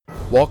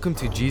Welcome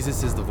to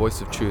Jesus is the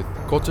Voice of Truth.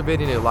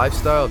 Cultivating a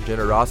lifestyle of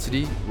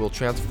generosity will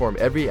transform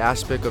every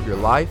aspect of your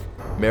life,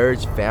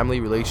 marriage, family,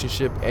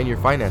 relationship, and your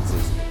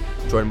finances.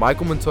 Join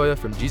Michael Montoya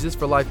from Jesus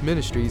for Life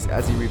Ministries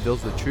as he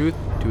reveals the truth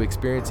to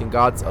experiencing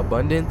God's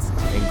abundance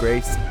and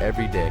grace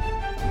every day.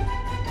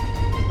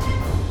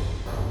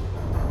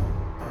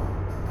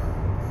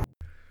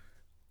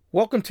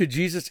 Welcome to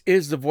Jesus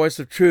is the Voice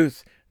of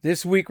Truth.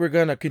 This week we're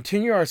going to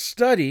continue our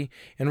study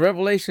in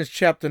Revelations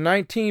chapter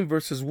 19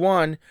 verses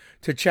 1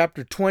 to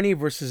chapter 20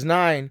 verses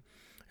 9.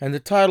 And the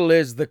title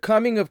is The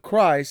Coming of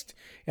Christ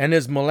and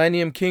His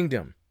Millennium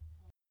Kingdom.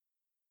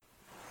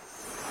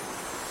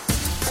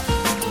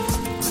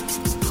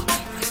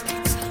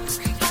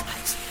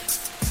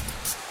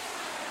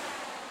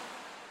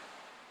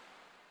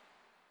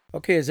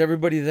 Okay, is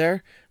everybody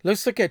there?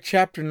 Let's look at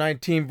chapter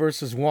 19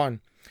 verses 1.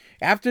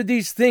 After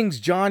these things,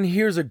 John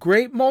hears a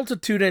great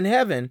multitude in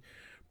heaven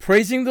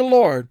praising the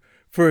Lord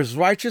for his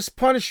righteous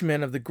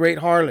punishment of the great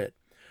harlot.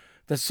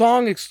 The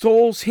song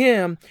extols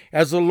him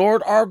as the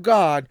Lord our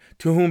God,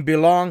 to whom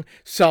belong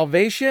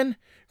salvation,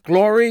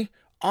 glory,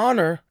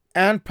 honor,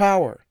 and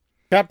power.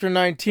 Chapter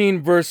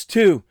 19, verse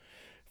 2.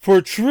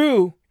 For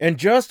true and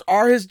just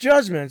are his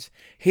judgments.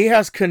 He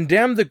has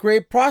condemned the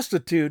great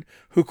prostitute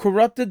who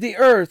corrupted the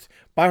earth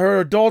by her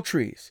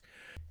adulteries.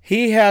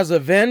 He has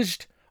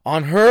avenged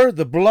on her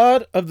the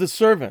blood of the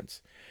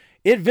servants.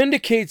 It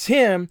vindicates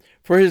him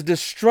for his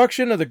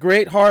destruction of the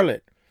great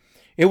harlot.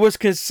 It was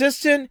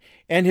consistent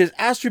in his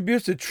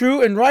attributes of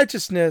true and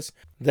righteousness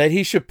that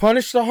he should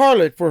punish the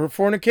harlot for her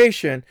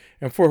fornication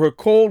and for her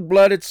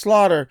cold-blooded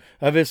slaughter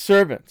of his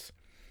servants.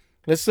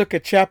 Let's look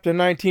at chapter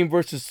 19,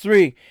 verses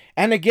 3.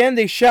 And again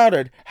they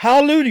shouted,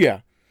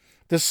 Hallelujah!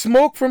 The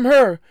smoke from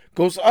her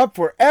goes up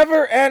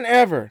forever and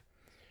ever.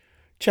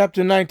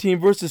 Chapter 19,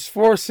 verses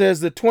 4 says,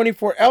 The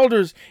 24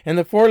 elders and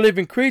the 4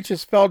 living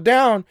creatures fell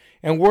down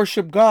and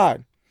worshiped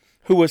God,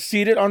 who was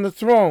seated on the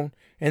throne,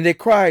 and they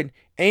cried,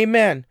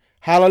 Amen,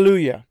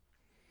 Hallelujah.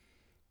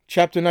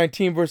 Chapter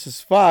 19, verses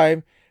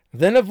 5,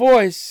 Then a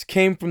voice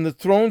came from the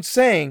throne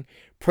saying,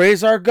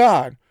 Praise our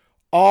God,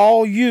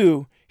 all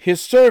you,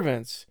 his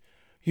servants,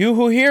 you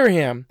who hear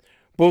him,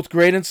 both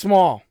great and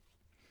small.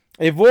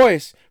 A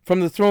voice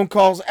from the throne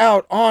calls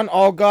out on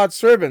all God's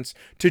servants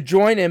to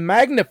join in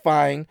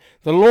magnifying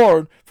the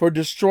Lord for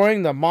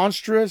destroying the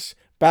monstrous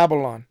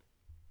Babylon.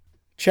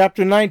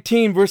 Chapter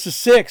 19, verses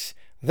 6.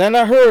 Then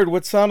I heard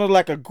what sounded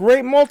like a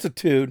great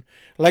multitude,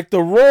 like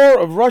the roar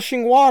of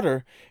rushing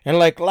water, and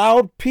like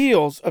loud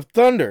peals of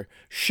thunder,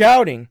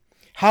 shouting,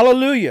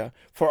 Hallelujah,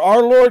 for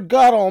our Lord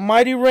God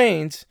Almighty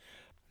reigns.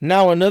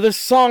 Now another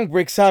song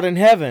breaks out in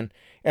heaven,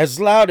 as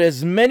loud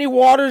as many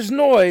waters'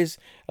 noise,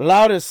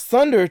 loud as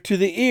thunder to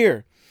the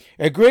ear.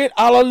 A great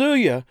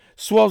Alleluia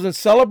swells in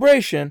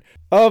celebration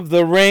of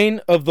the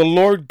reign of the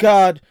Lord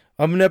God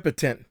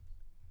omnipotent.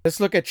 Let's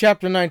look at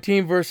chapter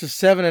 19, verses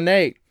 7 and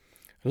 8.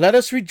 Let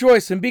us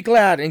rejoice and be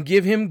glad and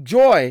give him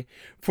joy,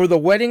 for the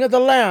wedding of the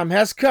Lamb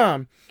has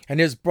come, and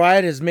his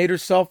bride has made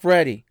herself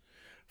ready.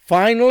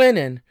 Fine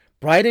linen,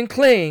 bright and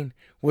clean,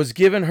 was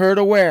given her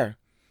to wear.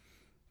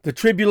 The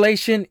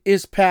tribulation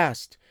is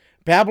past.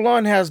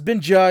 Babylon has been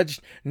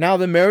judged. Now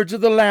the marriage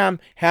of the Lamb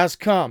has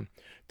come.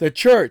 The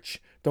church,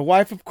 the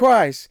wife of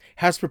Christ,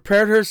 has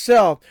prepared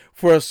herself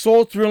for a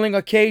soul-thrilling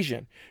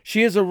occasion.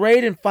 She is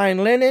arrayed in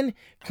fine linen,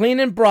 clean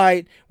and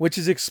bright, which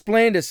is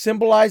explained as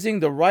symbolizing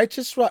the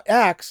righteous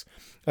acts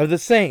of the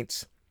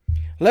saints.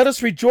 Let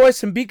us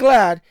rejoice and be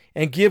glad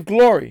and give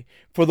glory,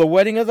 for the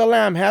wedding of the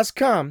Lamb has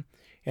come,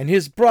 and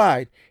his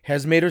bride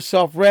has made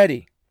herself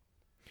ready.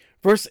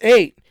 Verse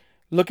 8,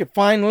 look at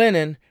fine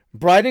linen,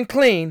 bright and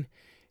clean,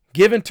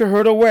 given to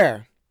her to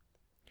wear.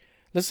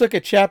 Let's look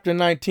at chapter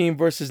 19,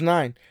 verses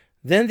 9.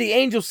 Then the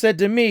angel said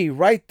to me,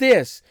 Write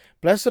this,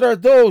 Blessed are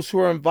those who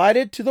are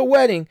invited to the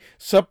wedding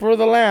supper of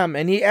the Lamb.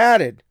 And he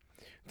added,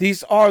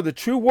 These are the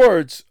true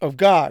words of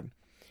God.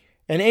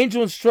 An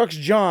angel instructs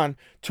John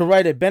to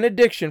write a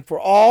benediction for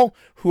all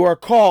who are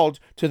called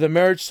to the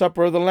marriage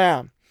supper of the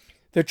Lamb.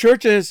 The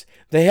church is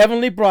the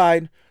heavenly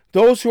bride.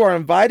 Those who are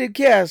invited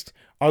guests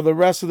are the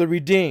rest of the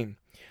redeemed.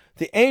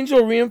 The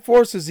angel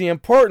reinforces the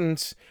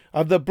importance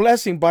of the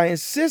blessing by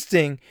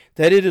insisting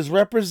that it is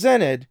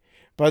represented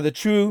by the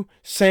true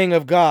saying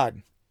of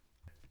God.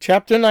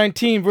 Chapter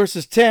 19,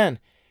 verses 10.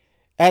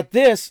 At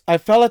this I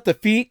fell at the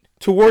feet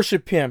to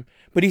worship him,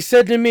 but he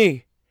said to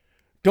me,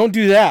 Don't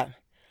do that.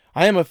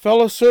 I am a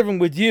fellow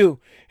servant with you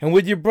and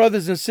with your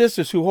brothers and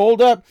sisters who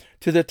hold up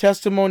to the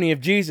testimony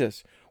of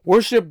Jesus.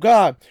 Worship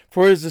God,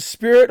 for it is the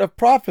spirit of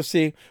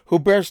prophecy who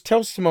bears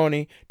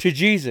testimony to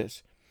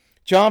Jesus.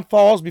 John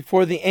falls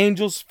before the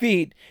angel's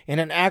feet in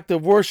an act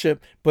of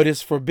worship, but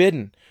is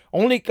forbidden.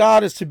 Only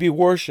God is to be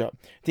worshipped.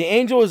 The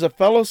angel is a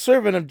fellow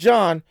servant of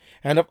John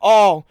and of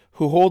all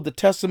who hold the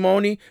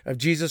testimony of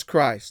Jesus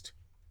Christ.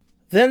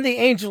 Then the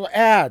angel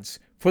adds,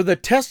 For the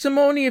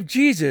testimony of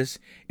Jesus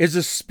is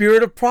the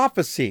spirit of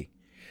prophecy.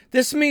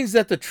 This means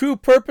that the true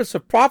purpose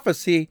of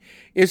prophecy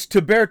is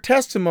to bear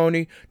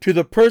testimony to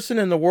the person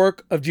and the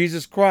work of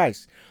Jesus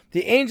Christ.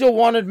 The angel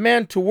wanted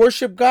men to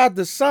worship God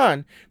the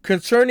Son,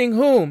 concerning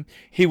whom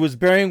he was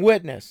bearing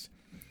witness.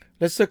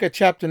 Let's look at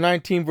chapter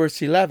 19,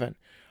 verse 11.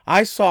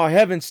 I saw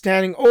heaven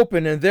standing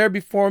open, and there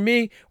before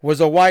me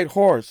was a white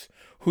horse,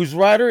 whose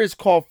rider is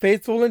called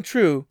Faithful and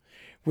True.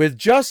 With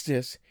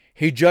justice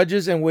he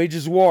judges and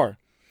wages war.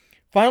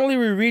 Finally,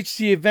 we reach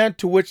the event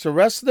to which the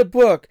rest of the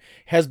book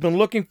has been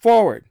looking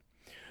forward.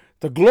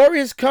 The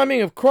glorious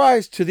coming of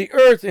Christ to the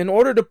earth in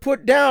order to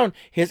put down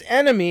his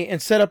enemy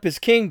and set up his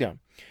kingdom.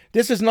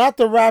 This is not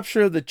the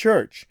rapture of the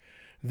church.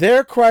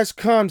 There Christ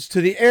comes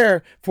to the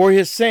air for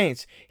his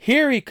saints.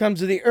 Here he comes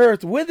to the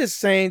earth with his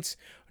saints.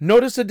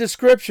 Notice the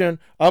description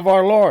of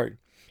our Lord.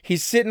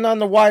 He's sitting on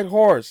the white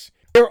horse.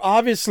 Here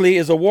obviously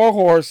is a war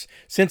horse,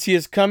 since he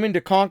is coming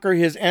to conquer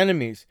his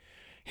enemies.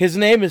 His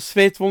name is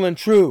Faithful and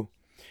True.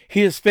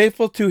 He is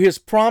faithful to his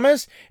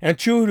promise and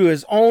true to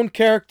his own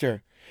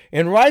character.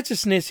 In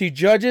righteousness he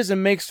judges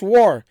and makes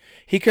war.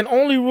 He can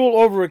only rule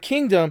over a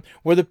kingdom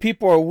where the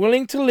people are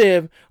willing to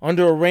live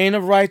under a reign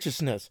of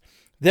righteousness.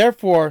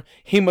 Therefore,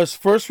 he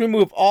must first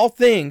remove all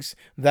things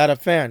that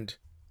offend.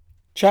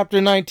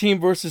 Chapter 19,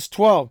 verses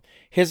 12.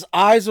 His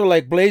eyes are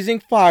like blazing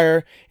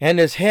fire, and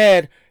his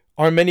head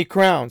are many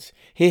crowns.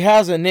 He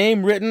has a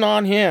name written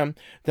on him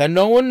that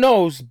no one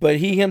knows but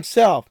he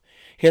himself.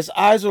 His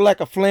eyes are like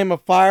a flame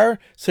of fire,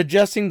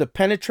 suggesting the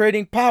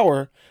penetrating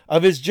power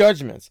of his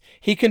judgments.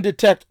 He can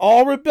detect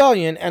all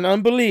rebellion and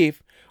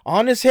unbelief.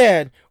 On his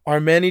head are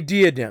many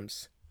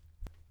diadems.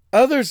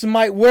 Others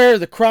might wear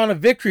the crown of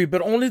victory,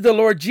 but only the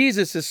Lord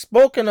Jesus is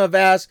spoken of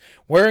as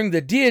wearing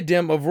the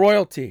diadem of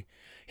royalty.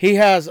 He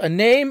has a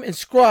name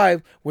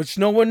inscribed which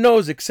no one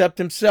knows except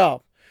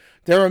himself.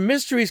 There are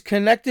mysteries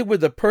connected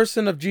with the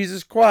person of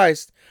Jesus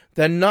Christ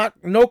that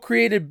no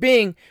created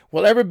being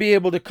will ever be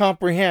able to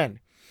comprehend.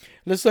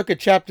 Let's look at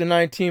chapter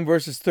 19,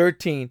 verses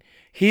 13.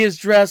 He is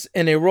dressed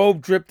in a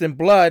robe dripped in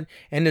blood,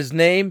 and his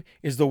name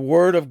is the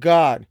Word of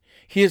God.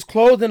 He is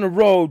clothed in a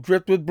robe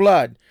dripped with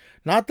blood.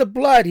 Not the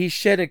blood he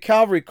shed at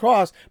Calvary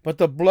cross, but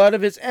the blood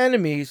of his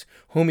enemies,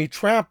 whom he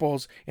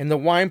tramples in the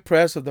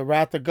winepress of the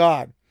wrath of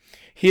God.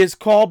 He is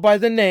called by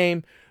the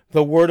name,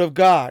 the Word of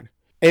God.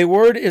 A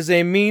word is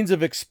a means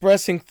of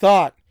expressing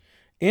thought.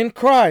 In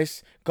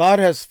Christ, God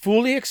has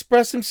fully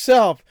expressed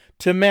himself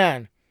to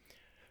man.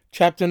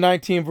 Chapter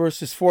 19,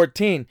 verses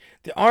 14.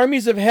 The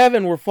armies of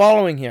heaven were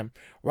following him,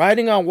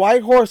 riding on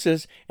white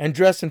horses and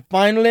dressed in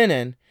fine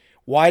linen,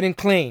 white and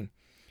clean.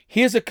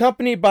 He is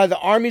accompanied by the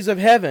armies of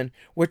heaven,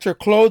 which are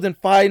clothed in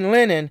fine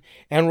linen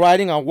and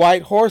riding on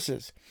white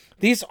horses.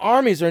 These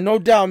armies are no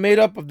doubt made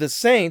up of the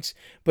saints,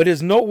 but it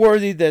is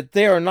noteworthy that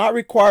they are not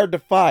required to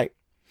fight.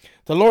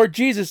 The Lord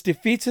Jesus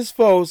defeats his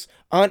foes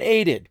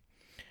unaided.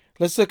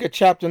 Let's look at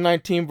chapter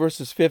 19,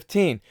 verses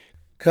 15.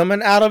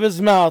 Coming out of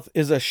his mouth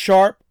is a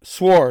sharp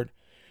sword,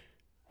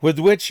 with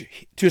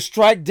which to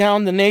strike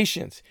down the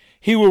nations.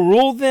 He will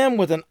rule them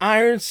with an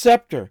iron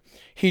scepter.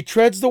 He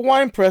treads the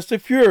winepress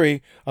of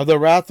fury of the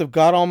wrath of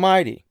God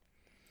Almighty.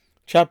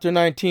 Chapter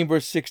 19,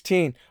 verse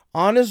 16.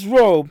 On his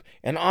robe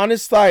and on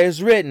his thigh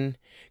is written,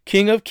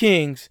 King of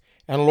Kings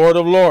and Lord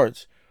of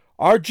Lords.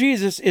 Our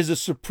Jesus is the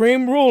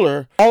supreme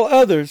ruler. All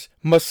others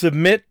must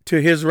submit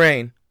to his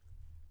reign.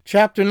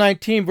 Chapter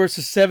 19,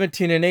 verses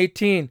 17 and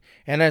 18.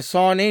 And I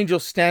saw an angel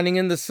standing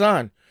in the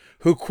sun,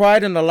 who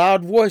cried in a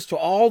loud voice to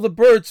all the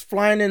birds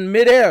flying in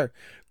midair,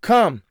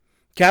 Come,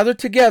 gather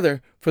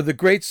together for the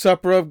great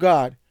supper of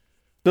God,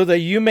 so that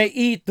you may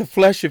eat the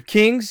flesh of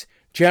kings,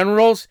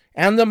 generals,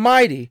 and the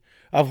mighty,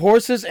 of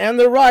horses and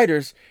their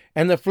riders,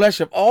 and the flesh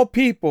of all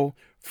people,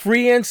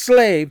 free and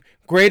slave,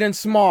 great and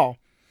small.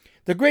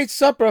 The great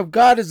supper of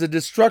God is the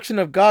destruction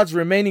of God's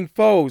remaining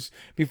foes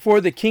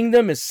before the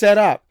kingdom is set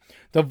up.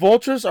 The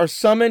vultures are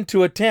summoned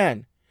to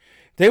attend.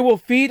 They will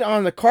feed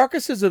on the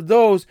carcasses of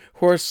those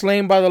who are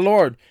slain by the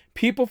Lord,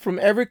 people from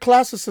every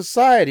class of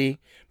society,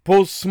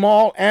 both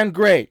small and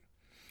great.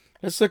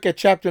 Let's look at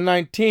chapter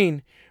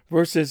 19,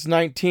 verses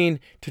 19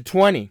 to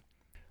 20.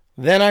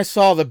 Then I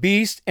saw the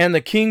beast and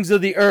the kings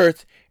of the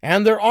earth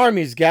and their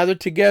armies gathered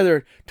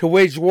together to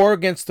wage war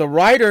against the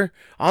rider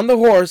on the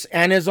horse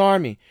and his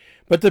army.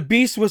 But the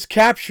beast was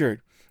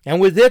captured,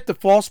 and with it the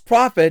false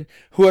prophet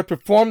who had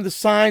performed the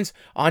signs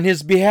on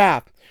his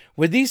behalf.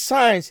 With these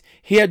signs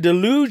he had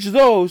deluged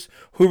those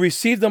who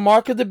received the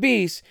mark of the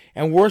beast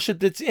and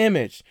worshipped its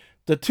image.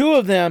 The two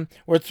of them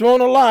were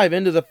thrown alive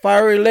into the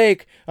fiery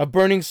lake of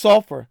burning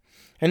sulfur.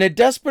 In a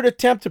desperate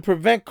attempt to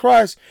prevent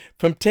Christ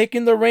from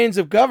taking the reins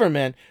of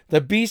government,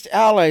 the beast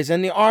allies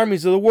and the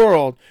armies of the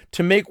world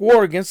to make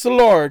war against the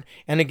Lord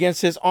and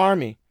against his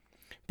army.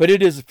 But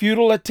it is a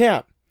futile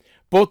attempt.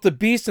 Both the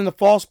beast and the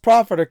false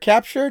prophet are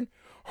captured,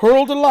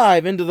 hurled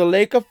alive into the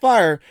lake of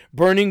fire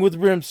burning with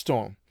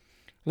brimstone.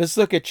 Let's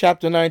look at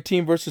chapter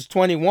 19, verses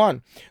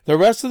 21. The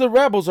rest of the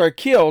rebels are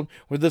killed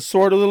with the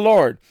sword of the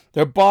Lord,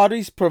 their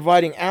bodies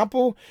providing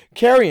ample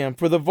carrion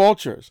for the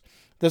vultures.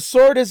 The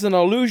sword is an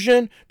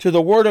allusion to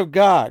the word of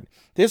God.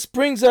 This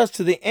brings us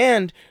to the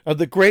end of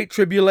the Great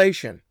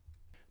Tribulation.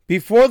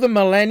 Before the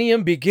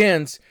millennium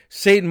begins,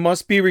 Satan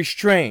must be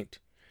restrained.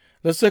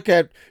 Let's look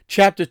at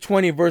chapter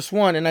 20, verse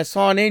 1. And I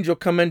saw an angel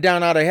coming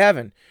down out of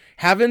heaven,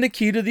 having the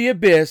key to the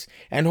abyss,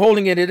 and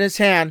holding it in his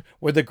hand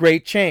with a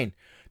great chain.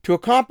 To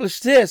accomplish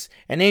this,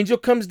 an angel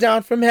comes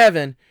down from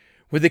heaven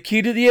with the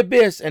key to the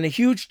abyss and a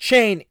huge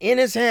chain in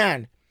his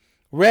hand,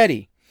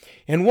 ready.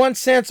 In one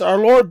sense, our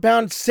Lord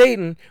bound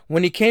Satan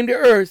when he came to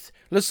earth.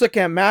 Let's look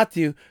at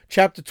Matthew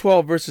chapter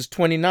 12, verses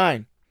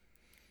 29.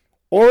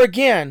 Or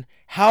again,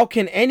 how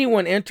can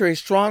anyone enter a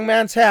strong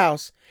man's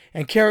house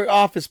and carry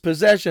off his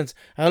possessions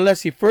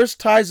unless he first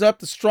ties up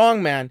the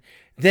strong man?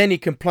 Then he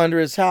can plunder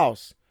his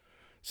house.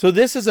 So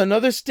this is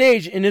another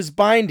stage in his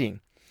binding.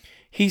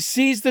 He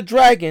sees the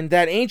dragon,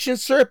 that ancient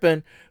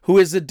serpent, who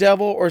is the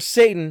devil or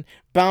Satan,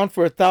 bound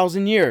for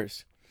 1,000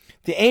 years.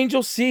 The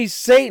angel sees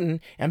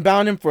Satan and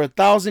bound him for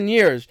 1,000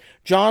 years.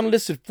 John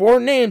listed 4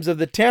 names of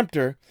the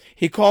tempter.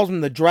 He calls him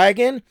the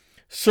dragon,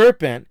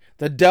 serpent,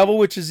 the devil,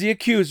 which is the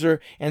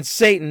accuser, and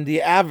Satan, the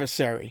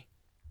adversary.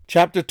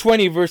 Chapter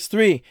 20, verse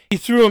 3. He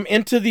threw him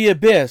into the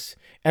abyss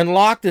and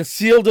locked and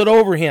sealed it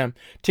over him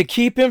to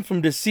keep him from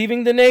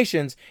deceiving the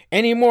nations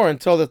any more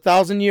until the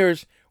 1,000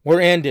 years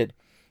were ended.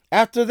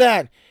 After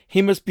that,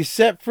 he must be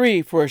set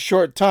free for a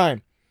short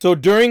time. So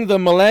during the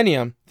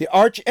millennium, the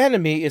arch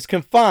enemy is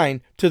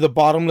confined to the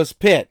bottomless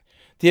pit.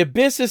 The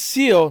abyss is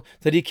sealed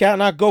that he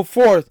cannot go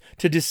forth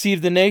to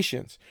deceive the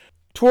nations.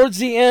 Towards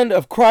the end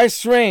of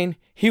Christ's reign,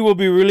 he will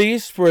be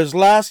released for his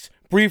last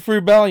brief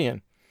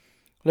rebellion.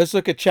 Let's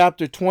look at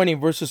chapter 20,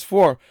 verses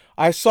 4.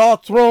 I saw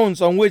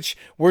thrones on which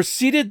were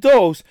seated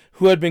those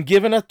who had been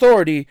given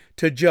authority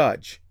to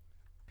judge.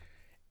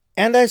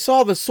 And I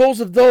saw the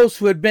souls of those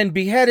who had been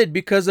beheaded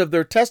because of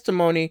their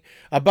testimony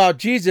about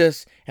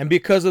Jesus and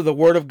because of the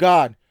word of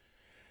God.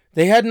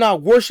 They had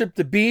not worshipped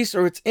the beast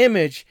or its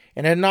image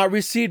and had not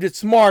received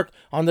its mark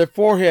on their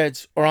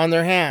foreheads or on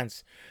their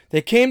hands.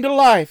 They came to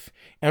life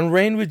and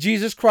reigned with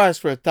Jesus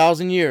Christ for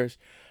 1,000 years.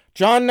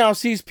 John now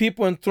sees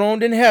people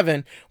enthroned in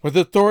heaven with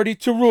authority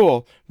to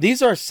rule.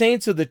 These are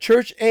saints of the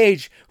church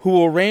age who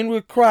will reign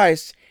with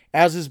Christ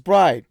as his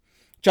bride.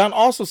 John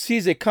also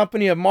sees a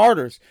company of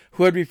martyrs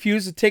who had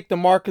refused to take the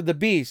mark of the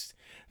beast.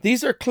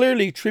 These are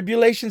clearly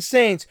tribulation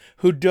saints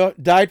who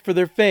died for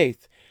their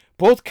faith.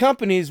 Both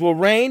companies will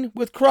reign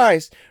with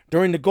Christ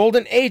during the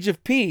golden age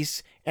of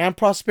peace and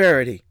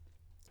prosperity.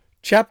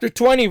 Chapter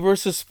 20,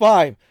 verses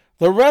 5.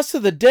 The rest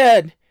of the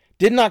dead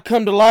did not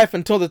come to life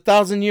until the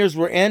 1,000 years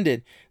were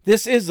ended.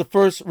 This is the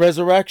first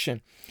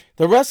resurrection.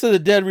 The rest of the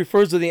dead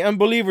refers to the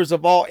unbelievers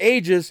of all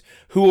ages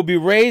who will be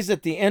raised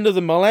at the end of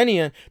the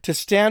millennium to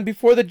stand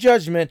before the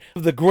judgment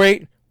of the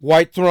great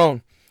white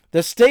throne.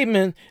 The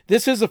statement,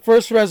 this is the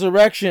first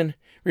resurrection,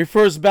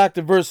 refers back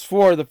to verse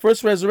 4. The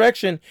first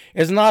resurrection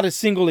is not a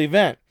single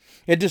event.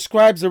 It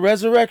describes the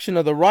resurrection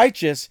of the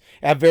righteous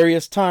at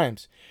various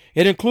times.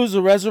 It includes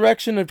the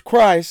resurrection of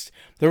Christ,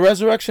 the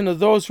resurrection of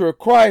those who are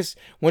Christ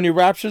when he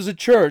raptures the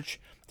church,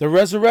 the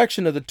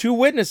resurrection of the 2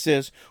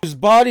 witnesses whose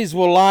bodies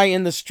will lie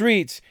in the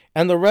streets,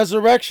 and the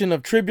resurrection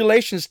of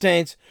tribulation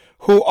saints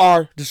who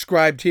are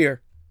described here.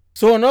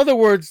 So in other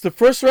words, the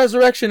first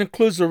resurrection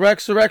includes the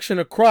resurrection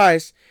of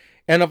Christ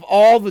and of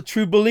all the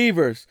true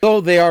believers,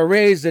 though they are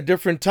raised at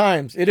different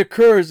times. It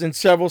occurs in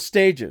several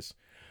stages.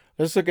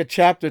 Let's look at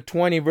chapter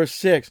 20, verse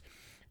 6.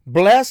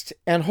 Blessed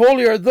and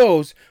holy are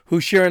those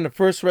who share in the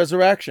first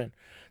resurrection.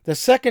 The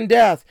second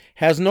death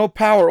has no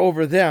power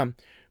over them,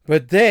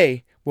 but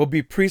they will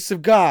be priests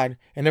of God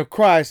and of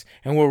Christ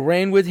and will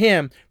reign with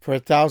him for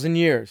 1,000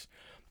 years.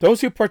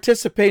 Those who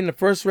participate in the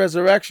first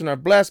resurrection are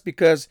blessed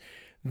because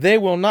they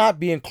will not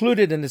be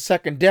included in the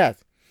second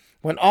death,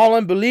 when all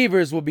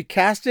unbelievers will be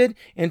casted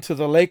into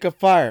the lake of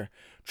fire.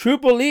 True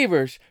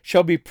believers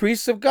shall be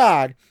priests of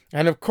God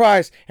and of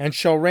Christ and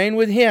shall reign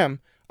with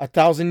him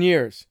 1,000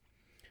 years.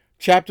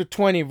 Chapter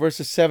 20,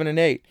 verses 7 and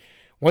 8.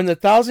 When the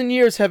 1,000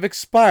 years have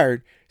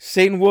expired,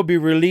 Satan will be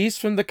released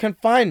from the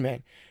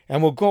confinement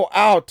and will go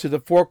out to the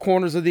 4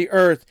 corners of the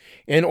earth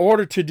in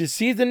order to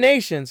deceive the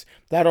nations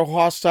that are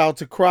hostile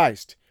to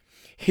Christ.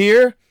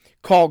 Here,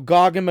 called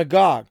Gog and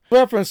Magog.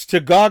 Reference to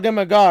Gog and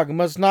Magog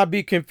must not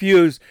be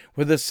confused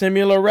with a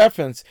similar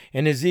reference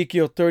in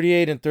Ezekiel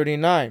 38 and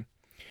 39.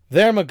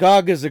 There,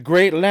 Magog is a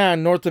great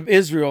land north of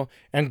Israel,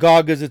 and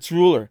Gog is its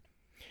ruler.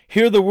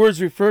 Here the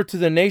words refer to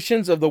the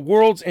nations of the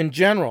worlds in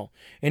general.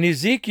 In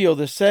Ezekiel,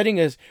 the setting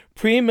is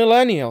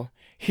premillennial.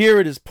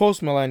 Here it is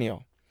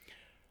postmillennial.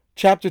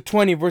 Chapter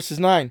 20, verses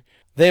 9.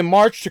 They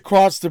marched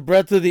across the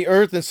breadth of the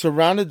earth and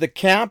surrounded the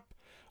camp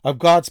of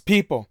God's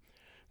people,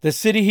 the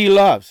city he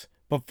loves.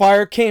 But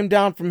fire came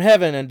down from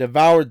heaven and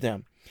devoured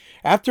them.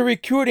 After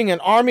recruiting an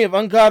army of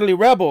ungodly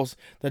rebels,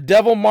 the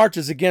devil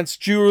marches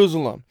against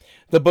Jerusalem,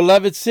 the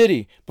beloved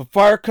city. But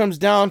fire comes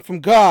down from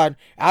God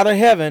out of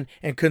heaven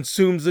and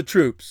consumes the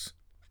troops.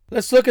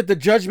 Let's look at the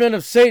judgment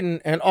of Satan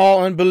and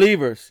all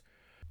unbelievers.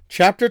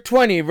 Chapter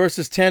 20,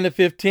 verses 10 to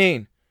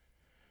 15.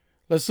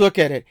 Let's look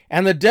at it.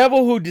 And the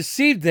devil who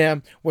deceived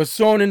them was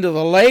thrown into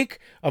the lake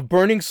of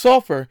burning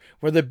sulfur,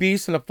 where the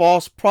beast and the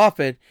false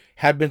prophet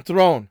had been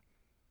thrown.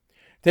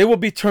 They will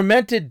be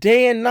tormented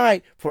day and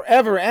night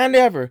forever and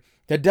ever.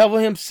 The devil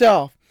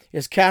himself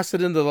is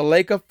casted into the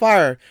lake of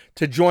fire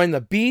to join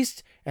the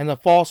beast and the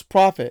false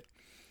prophet.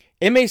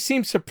 It may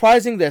seem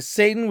surprising that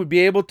Satan would be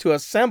able to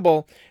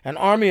assemble an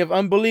army of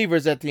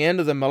unbelievers at the end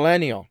of the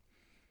millennium.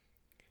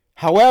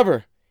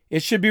 However,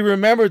 it should be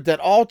remembered that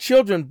all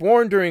children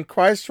born during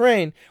Christ's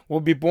reign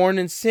will be born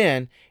in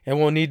sin and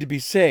will need to be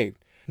saved.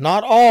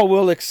 Not all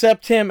will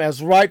accept him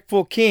as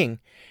rightful king,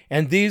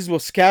 and these will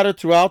scatter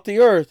throughout the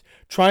earth,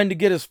 trying to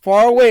get as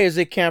far away as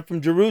they can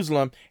from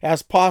Jerusalem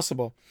as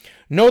possible.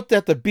 Note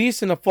that the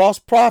beast and the false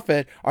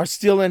prophet are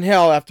still in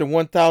hell after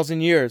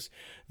 1,000 years.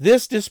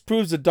 This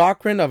disproves the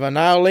doctrine of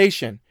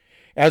annihilation,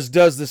 as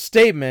does the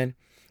statement,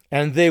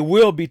 and they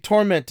will be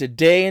tormented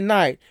day and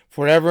night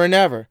forever and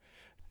ever.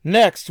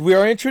 Next, we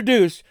are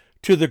introduced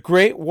to the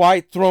great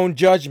white throne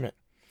judgment.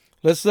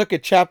 Let's look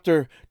at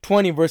chapter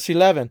 20, verse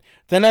 11.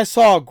 Then I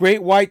saw a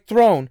great white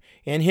throne,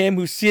 and him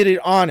who seated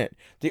on it.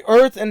 The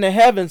earth and the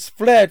heavens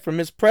fled from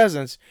his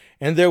presence,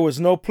 and there was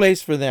no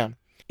place for them.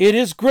 It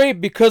is great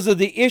because of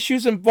the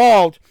issues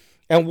involved,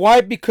 and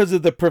white because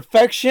of the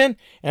perfection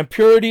and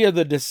purity of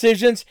the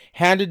decisions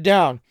handed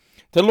down.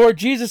 The Lord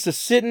Jesus is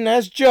sitting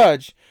as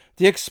judge.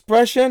 The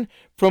expression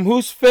from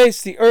whose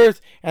face the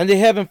earth and the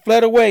heaven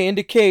fled away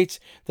indicates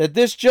that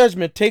this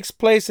judgment takes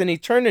place in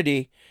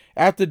eternity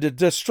after the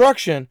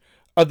destruction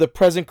of the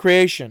present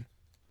creation.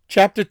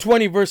 Chapter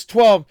 20, verse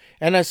 12,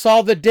 and I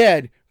saw the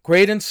dead,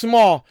 great and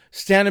small,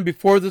 standing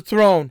before the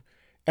throne,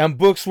 and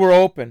books were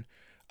open.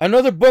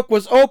 Another book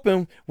was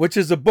open, which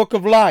is the book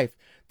of life.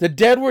 The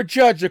dead were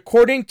judged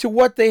according to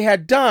what they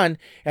had done,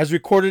 as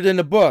recorded in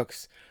the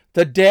books.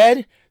 The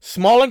dead,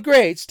 small and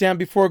great, stand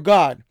before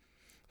God.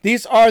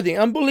 These are the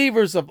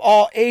unbelievers of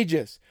all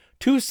ages.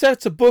 2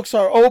 sets of books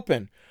are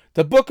open.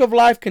 The book of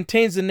life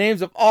contains the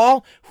names of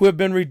all who have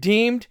been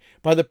redeemed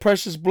by the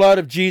precious blood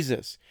of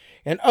Jesus.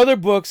 And other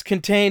books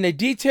contain a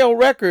detailed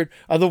record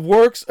of the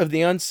works of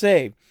the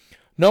unsaved.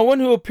 No one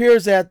who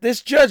appears at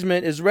this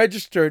judgment is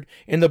registered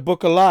in the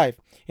book of life.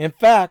 In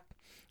fact,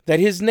 that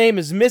his name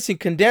is missing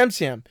condemns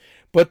him,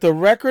 but the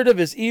record of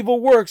his evil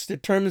works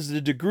determines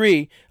the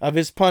degree of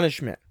his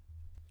punishment.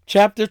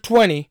 Chapter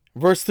 20,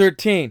 verse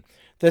 13.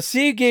 The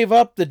sea gave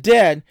up the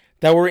dead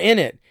that were in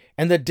it,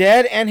 and the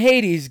dead and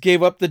Hades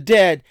gave up the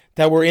dead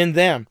that were in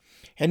them.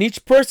 And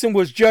each person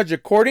was judged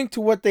according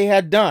to what they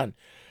had done.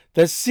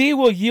 The sea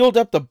will yield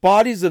up the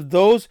bodies of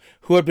those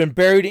who had been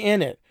buried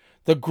in it.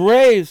 The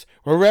graves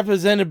were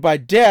represented by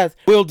death,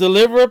 will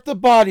deliver up the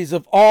bodies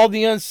of all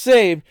the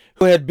unsaved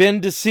who had been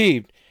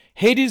deceived.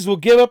 Hades will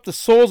give up the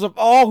souls of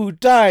all who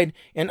died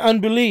in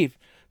unbelief.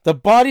 The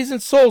bodies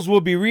and souls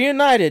will be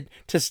reunited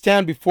to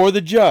stand before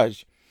the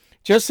judge.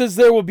 Just as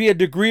there will be a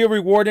degree of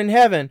reward in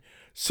heaven,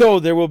 so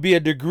there will be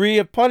a degree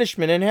of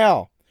punishment in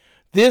hell.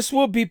 This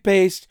will be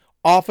based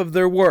off of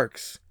their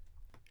works.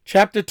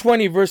 Chapter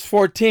 20, verse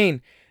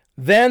 14.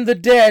 Then the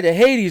dead,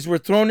 Hades, were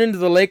thrown into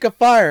the lake of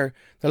fire.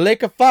 The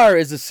lake of fire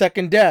is the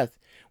second death.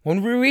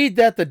 When we read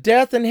that the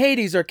death and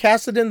Hades are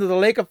casted into the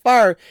lake of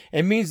fire,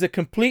 it means the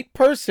complete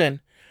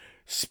person,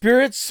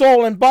 spirit,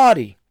 soul, and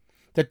body.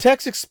 The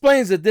text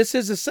explains that this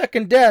is the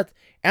second death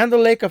and the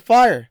lake of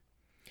fire.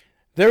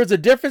 There is a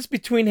difference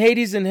between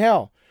Hades and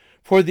hell.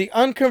 For the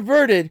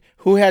unconverted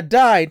who had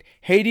died,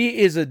 Hades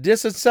is a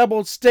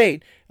disassembled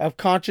state of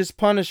conscious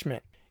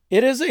punishment.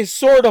 It is a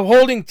sort of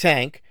holding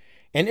tank,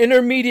 an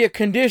intermediate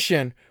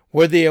condition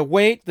where they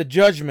await the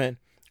judgment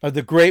of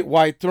the great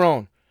white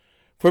throne.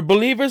 For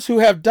believers who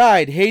have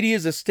died,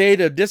 Hades is a state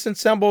of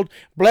disassembled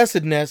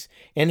blessedness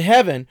in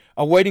heaven,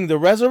 awaiting the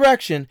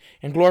resurrection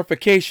and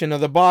glorification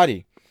of the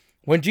body.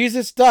 When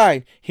Jesus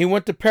died, he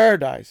went to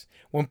paradise.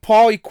 When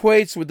Paul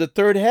equates with the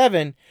third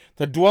heaven,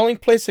 the dwelling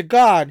place of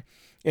God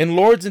in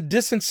Lord's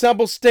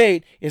disassembled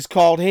state is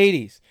called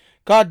Hades.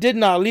 God did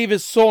not leave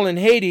his soul in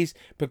Hades,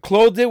 but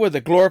clothed it with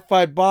a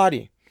glorified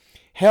body.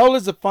 Hell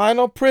is the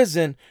final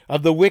prison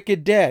of the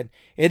wicked dead.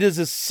 It is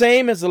the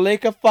same as the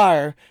lake of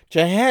fire,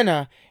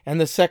 Gehenna,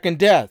 and the second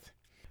death.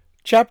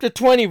 Chapter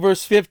 20,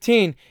 verse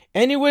 15.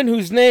 Anyone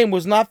whose name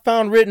was not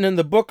found written in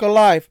the book of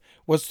life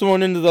was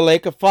thrown into the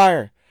lake of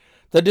fire.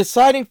 The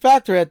deciding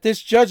factor at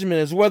this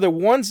judgment is whether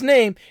one's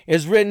name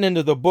is written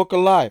into the book of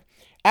life.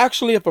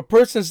 Actually, if a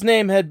person's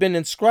name had been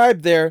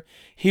inscribed there,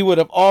 he would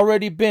have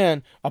already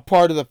been a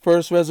part of the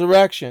first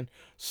resurrection.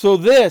 So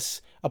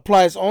this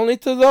applies only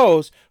to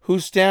those who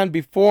stand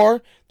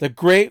before the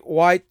great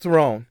white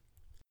throne.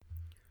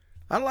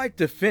 I'd like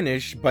to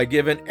finish by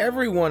giving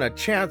everyone a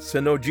chance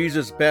to know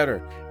Jesus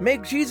better.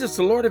 Make Jesus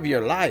the Lord of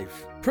your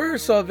life. Prayer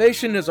of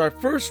salvation is our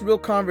first real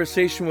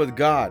conversation with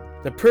God.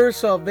 The prayer of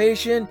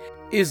salvation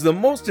is the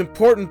most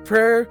important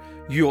prayer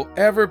you'll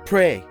ever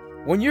pray.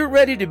 When you're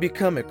ready to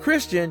become a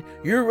Christian,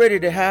 you're ready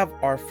to have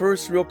our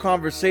first real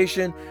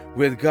conversation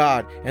with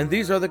God. And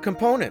these are the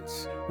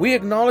components. We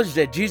acknowledge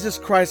that Jesus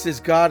Christ is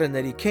God and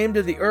that he came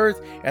to the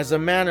earth as a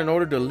man in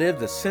order to live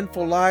the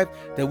sinful life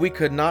that we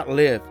could not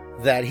live.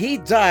 That he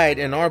died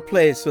in our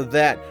place so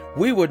that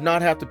we would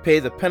not have to pay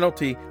the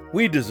penalty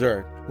we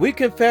deserve. We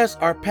confess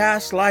our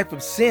past life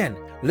of sin,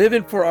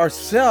 living for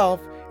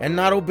ourselves and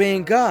not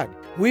obeying God.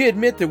 We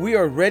admit that we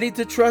are ready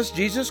to trust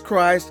Jesus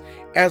Christ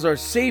as our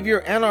Savior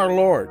and our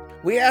Lord.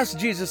 We ask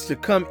Jesus to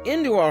come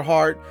into our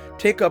heart,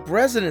 take up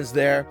residence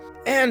there,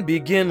 and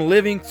begin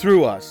living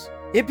through us.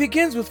 It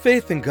begins with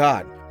faith in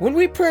God. When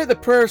we pray the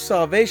prayer of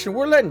salvation,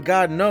 we're letting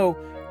God know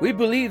we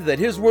believe that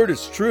His word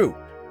is true.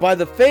 By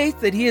the faith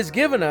that He has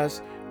given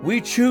us,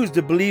 we choose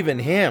to believe in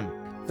Him.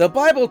 The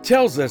Bible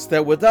tells us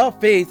that without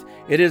faith,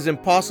 it is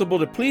impossible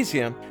to please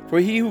Him, for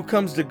he who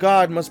comes to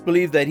God must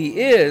believe that He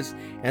is,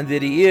 and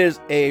that He is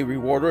a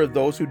rewarder of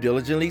those who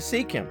diligently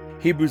seek Him.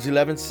 Hebrews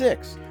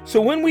 11:6. So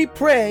when we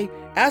pray,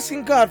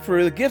 asking God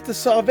for the gift of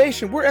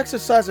salvation, we're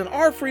exercising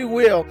our free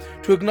will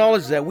to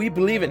acknowledge that we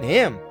believe in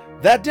Him.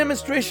 That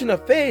demonstration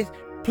of faith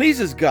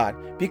pleases God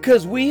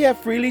because we have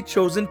freely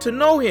chosen to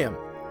know Him.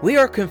 We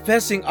are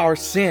confessing our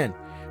sin.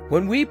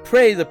 When we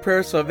pray the prayer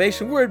of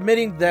salvation, we're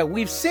admitting that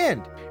we've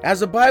sinned.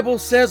 As the Bible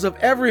says of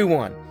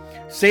everyone,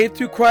 saved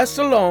through Christ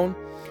alone,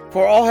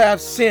 for all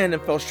have sinned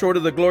and fell short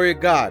of the glory of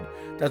God.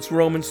 That's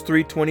Romans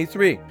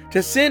 3:23.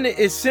 To sin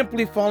is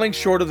simply falling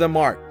short of the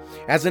mark,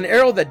 as an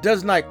arrow that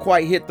does not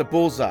quite hit the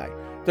bullseye.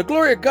 The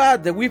glory of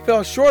God that we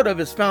fell short of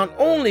is found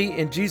only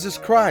in Jesus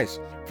Christ.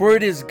 For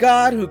it is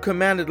God who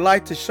commanded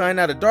light to shine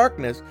out of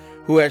darkness,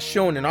 who has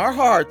shown in our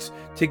hearts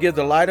to give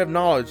the light of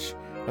knowledge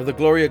of the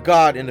glory of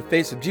God in the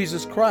face of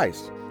Jesus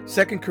Christ.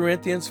 2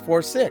 Corinthians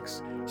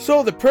 4:6.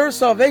 So the prayer of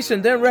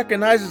salvation then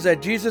recognizes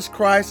that Jesus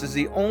Christ is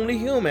the only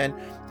human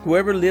who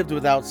ever lived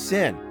without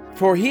sin.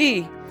 For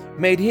He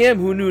made Him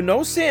who knew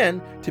no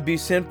sin to be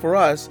sin for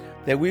us,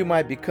 that we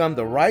might become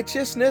the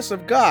righteousness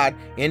of God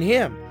in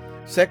Him.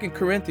 2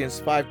 Corinthians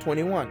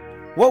 5:21.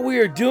 What we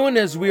are doing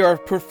is we are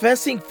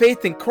professing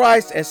faith in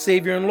Christ as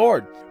Savior and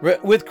Lord.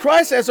 With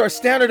Christ as our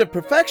standard of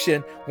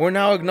perfection, we're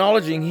now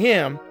acknowledging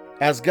Him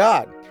as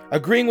God.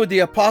 Agreeing with the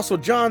Apostle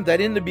John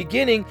that in the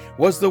beginning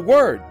was the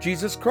Word,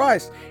 Jesus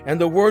Christ, and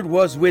the Word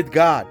was with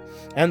God,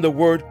 and the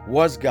Word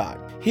was God.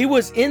 He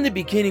was in the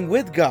beginning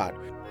with God.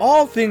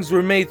 All things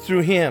were made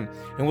through Him,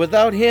 and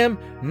without Him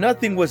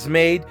nothing was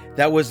made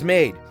that was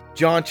made.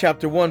 John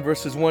chapter 1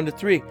 verses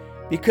 1-3.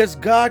 Because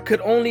God could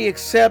only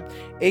accept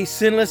a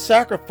sinless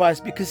sacrifice,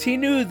 because He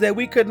knew that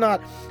we could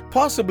not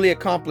possibly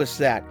accomplish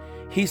that,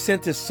 He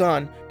sent His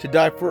Son to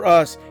die for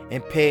us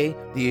and pay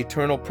the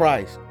eternal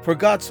price. For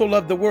God so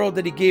loved the world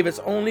that He gave His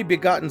only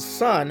begotten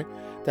Son,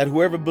 that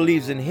whoever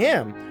believes in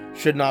Him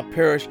should not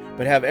perish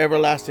but have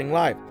everlasting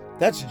life.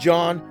 That's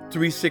John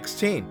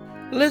 3:16.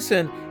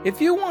 Listen,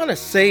 if you want to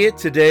say it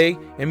today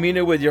and mean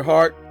it with your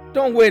heart,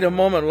 don't wait a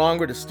moment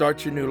longer to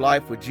start your new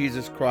life with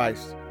Jesus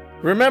Christ.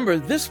 Remember,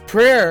 this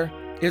prayer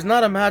is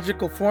not a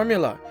magical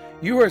formula.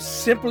 You are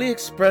simply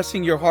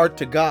expressing your heart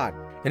to God.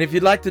 And if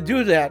you'd like to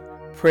do that,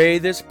 pray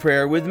this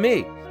prayer with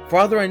me.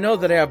 Father, I know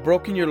that I have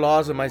broken your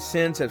laws and my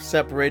sins have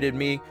separated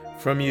me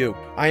from you.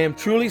 I am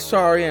truly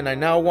sorry, and I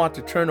now want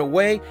to turn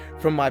away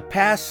from my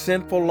past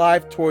sinful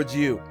life towards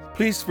you.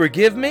 Please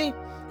forgive me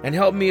and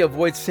help me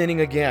avoid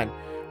sinning again.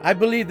 I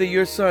believe that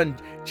your Son,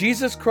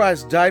 Jesus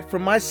Christ, died for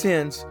my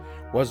sins,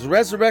 was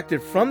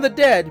resurrected from the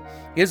dead,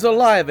 is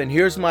alive, and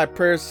hears my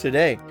prayers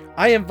today.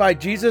 I invite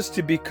Jesus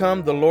to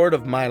become the Lord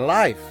of my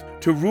life,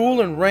 to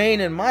rule and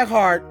reign in my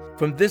heart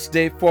from this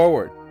day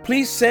forward.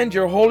 Please send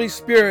your Holy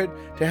Spirit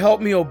to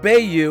help me obey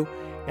you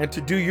and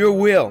to do your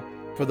will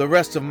for the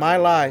rest of my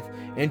life.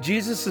 In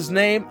Jesus'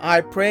 name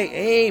I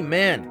pray,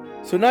 amen.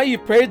 So now you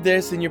prayed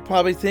this and you're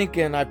probably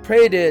thinking, I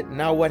prayed it,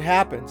 now what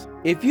happens?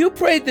 If you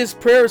prayed this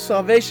prayer of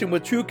salvation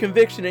with true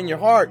conviction in your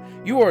heart,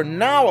 you are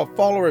now a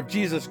follower of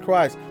Jesus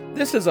Christ.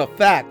 This is a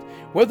fact.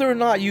 Whether or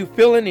not you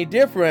feel any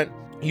different,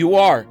 you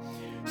are.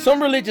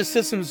 Some religious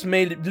systems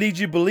may lead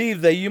you to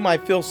believe that you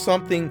might feel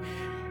something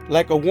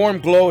like a warm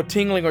glow, a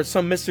tingling, or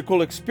some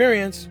mystical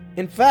experience.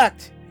 In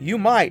fact, you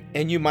might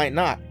and you might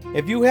not.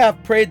 If you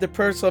have prayed the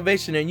prayer of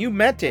salvation and you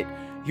meant it,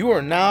 you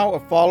are now a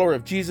follower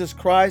of Jesus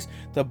Christ.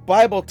 The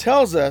Bible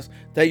tells us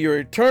that your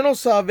eternal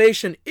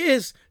salvation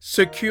is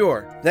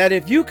secure. That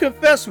if you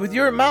confess with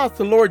your mouth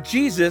the Lord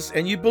Jesus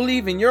and you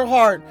believe in your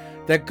heart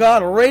that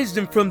God raised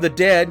Him from the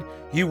dead,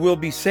 you will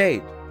be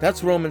saved.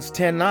 That's Romans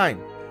 10:9.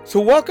 So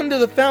welcome to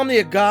the family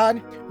of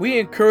God. We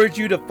encourage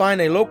you to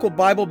find a local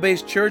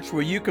Bible-based church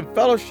where you can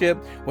fellowship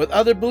with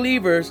other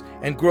believers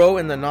and grow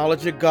in the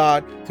knowledge of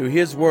God through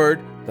His Word,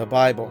 the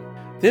Bible.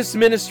 This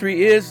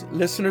ministry is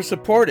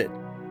listener-supported.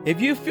 If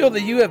you feel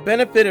that you have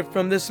benefited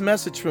from this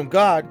message from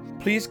God,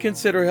 please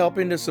consider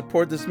helping to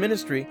support this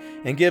ministry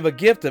and give a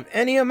gift of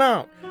any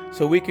amount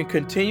so we can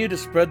continue to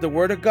spread the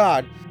Word of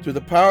God through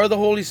the power of the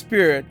Holy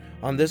Spirit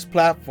on this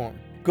platform.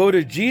 Go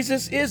to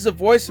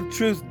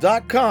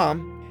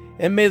JesusIsTheVoiceOfTruth.com,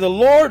 and may the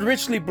Lord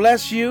richly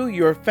bless you,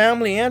 your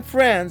family, and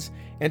friends.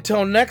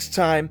 Until next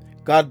time,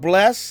 God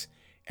bless,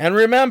 and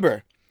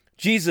remember,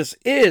 Jesus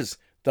is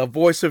the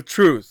voice of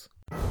truth.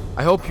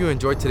 I hope you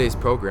enjoyed today's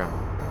program.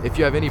 If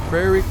you have any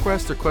prayer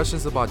requests or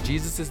questions about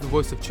Jesus is the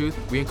Voice of Truth,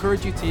 we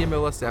encourage you to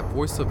email us at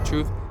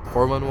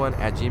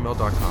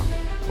voiceoftruth411@gmail.com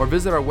or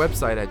visit our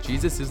website at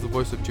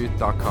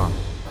JesusIsTheVoiceOfTruth.com.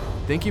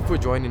 Thank you for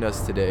joining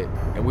us today,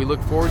 and we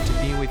look forward to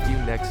being with you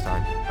next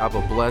time. Have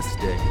a blessed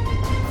day.